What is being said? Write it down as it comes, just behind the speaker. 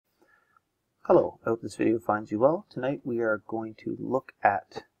Hello, I hope this video finds you well. Tonight we are going to look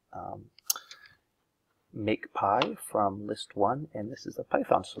at MakePy from list 1, and this is a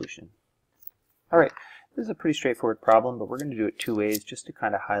Python solution. Alright, this is a pretty straightforward problem, but we're going to do it two ways just to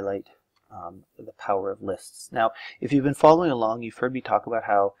kind of highlight the power of lists. Now, if you've been following along, you've heard me talk about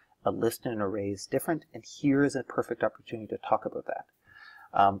how a list and an array is different, and here is a perfect opportunity to talk about that.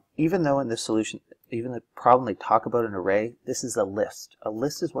 Even though in this solution, even the problem they talk about an array, this is a list. A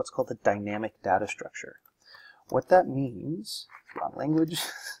list is what's called a dynamic data structure. What that means, wrong language,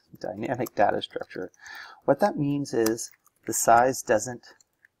 dynamic data structure. What that means is the size doesn't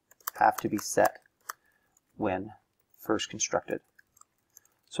have to be set when first constructed.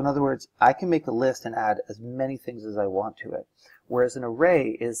 So in other words, I can make a list and add as many things as I want to it. Whereas an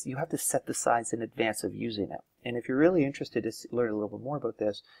array is you have to set the size in advance of using it. And if you're really interested to learn a little bit more about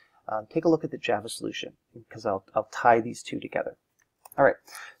this, take a look at the Java solution, because I'll tie these two together. Alright,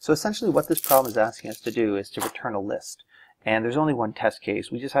 so essentially what this problem is asking us to do is to return a list. And there's only one test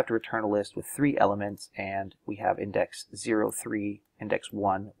case. We just have to return a list with 3 elements, and we have index 0, 3, index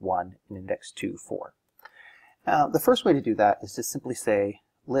 1, 1, and index 2, 4. Now, the first way to do that is to simply say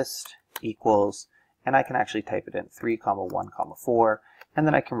list equals, and I can actually type it in 3, 1, 4, and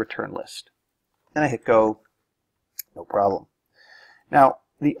then I can return list. Then I hit go, no problem. Now,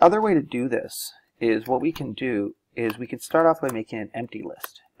 the other way to do this is what we can do is we can start off by making an empty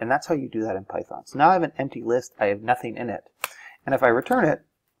list. And that's how you do that in Python. So now I have an empty list, I have nothing in it. And if I return it,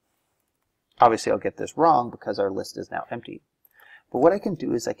 obviously I'll get this wrong because our list is now empty. But what I can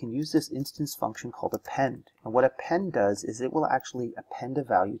do is I can use this instance function called append. And what append does is it will actually append a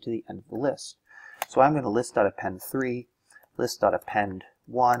value to the end of the list. So I'm going to list.append 3, list.append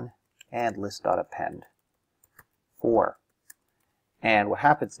 1, and list.append 4. And what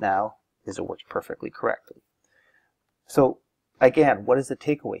happens now is it works perfectly correctly. So again, what is the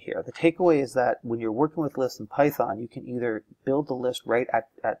takeaway here? The takeaway is that when you're working with lists in Python, you can either build the list right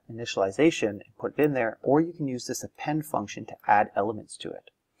at initialization and put it in there, or you can use this append function to add elements to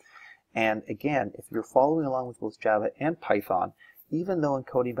it. And again, if you're following along with both Java and Python, even though in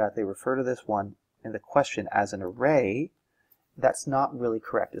Codingbat they refer to this one in the question as an array, that's not really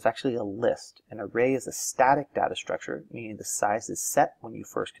correct. It's actually a list. An array is a static data structure, meaning the size is set when you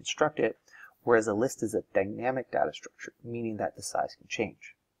first construct it, whereas a list is a dynamic data structure, meaning that the size can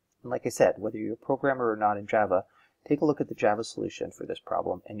change. And like I said, whether you're a programmer or not in Java, take a look at the Java solution for this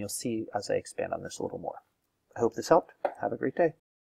problem, and you'll see as I expand on this a little more. I hope this helped. Have a great day.